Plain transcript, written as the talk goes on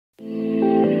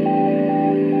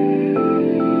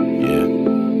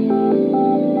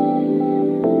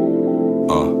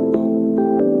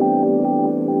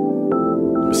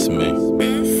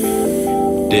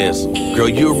Drive-Dizzle. Girl,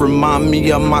 you remind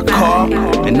me of my car,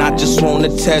 and I just wanna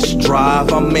test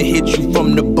drive. I'ma hit you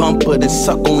from the bumper, then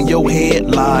suck on your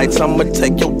headlights. I'ma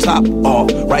take your top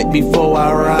off right before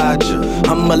I ride you.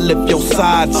 I'ma lift your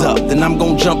sides up, then I'm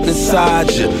gon' jump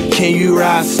inside you. Can you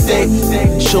ride stick?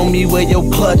 Show me where your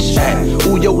clutch at.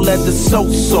 Ooh, your leather so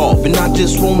soft, and I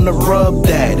just wanna rub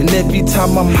that. And every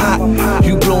time I'm hot,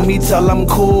 you blow me till I'm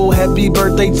cool. Happy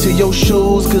birthday to your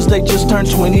shoes, cause they just turned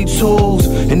 22s.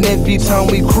 And every time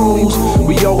we cruise,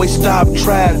 we always stop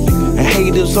traffic, and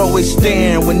haters always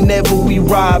staring whenever we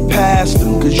ride past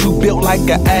them. Cause you built like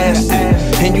an ass,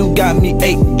 and you got me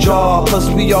 8 jaw. Plus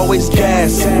we always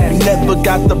gassing, we never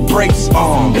got the brakes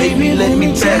on. Baby, let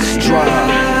me test drive,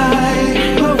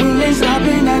 but we ain't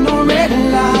stopping at no red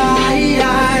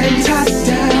light. Top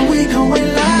down, we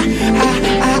going live.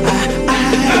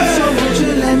 So won't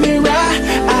you let me ride?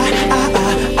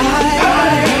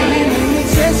 Baby, let me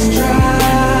test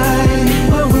drive,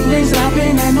 but we ain't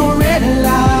stopping at no red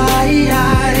light.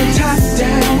 Top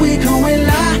down, we going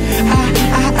live.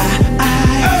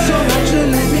 So won't you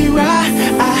let me ride?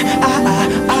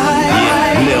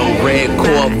 Lil' red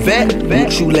Corvette,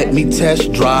 won't you let me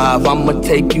test drive? I'ma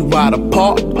take you out of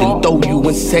park, then throw you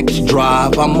in sex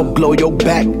drive. I'ma blow your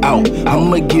back out,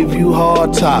 I'ma give you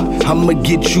hard top, I'ma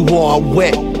get you all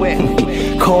wet.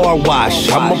 Car wash,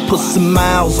 I'ma put some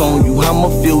miles on you, I'ma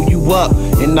fill you up,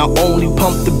 and I only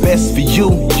pump the best for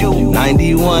you.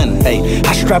 91, hey,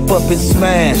 I strap up and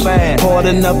smash, hard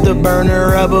enough to burn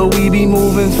her rubber, we be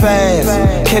moving fast.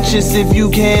 Catch us if you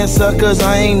can, suckers,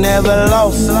 I ain't never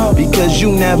lost, because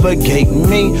you navigate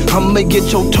me. I'ma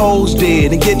get your toes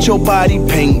dead and get your body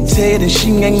painted, and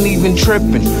she ain't even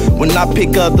tripping when I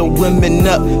pick other women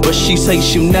up, but she say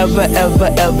she'll never ever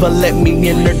ever let me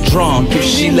in her drunk if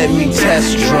she let me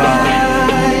test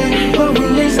drive. But we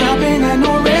ain't stopping at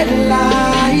no red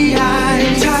light.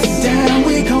 Top down,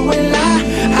 we going live.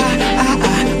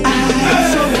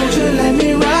 So won't you let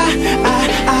me ride?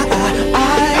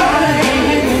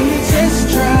 Let me test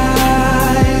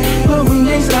drive, but we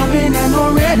ain't stopping at no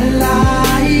red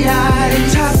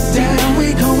light. Top down, we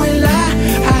going live.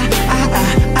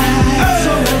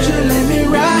 So won't you let me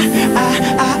ride?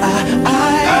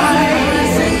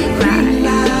 Say green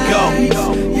lights,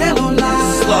 yellow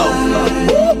lights, slow.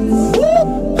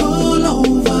 pull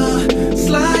over,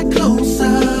 slide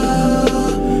closer.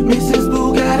 Mrs.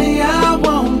 Bugatti, I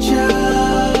want ya.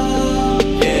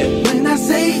 Yeah. When I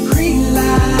say green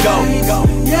light, Go.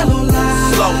 yellow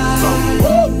light, Slow.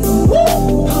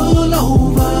 pull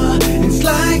over and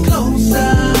slide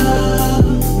closer.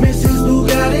 Mrs.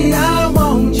 Bugatti, I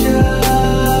want ya.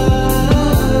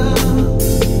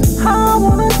 I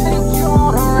wanna take you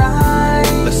on a ride.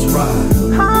 Let's ride.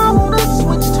 I wanna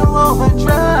switch to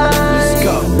overdrive. Let's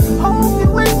go. Hope you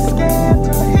ain't scared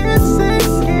to hit 6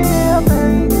 gear,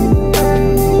 baby.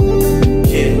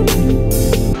 Yeah.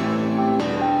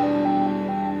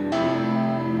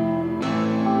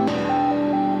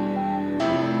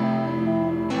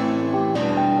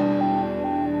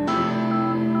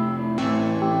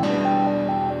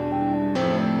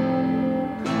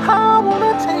 I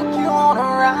wanna take you on a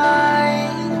ride.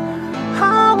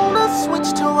 I wanna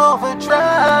switch to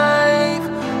overdrive.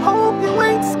 Hope you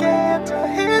ain't scared to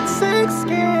hit 6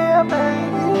 gear,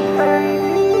 baby.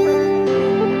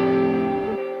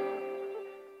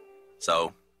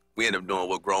 So we ended up doing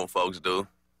what grown folks do.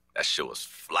 That shit was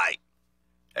flight.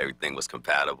 Everything was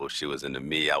compatible. She was into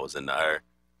me, I was into her.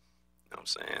 You know what I'm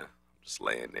saying? I'm just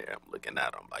laying there, I'm looking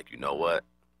at her. I'm like, you know what?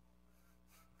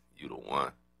 You the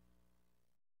one.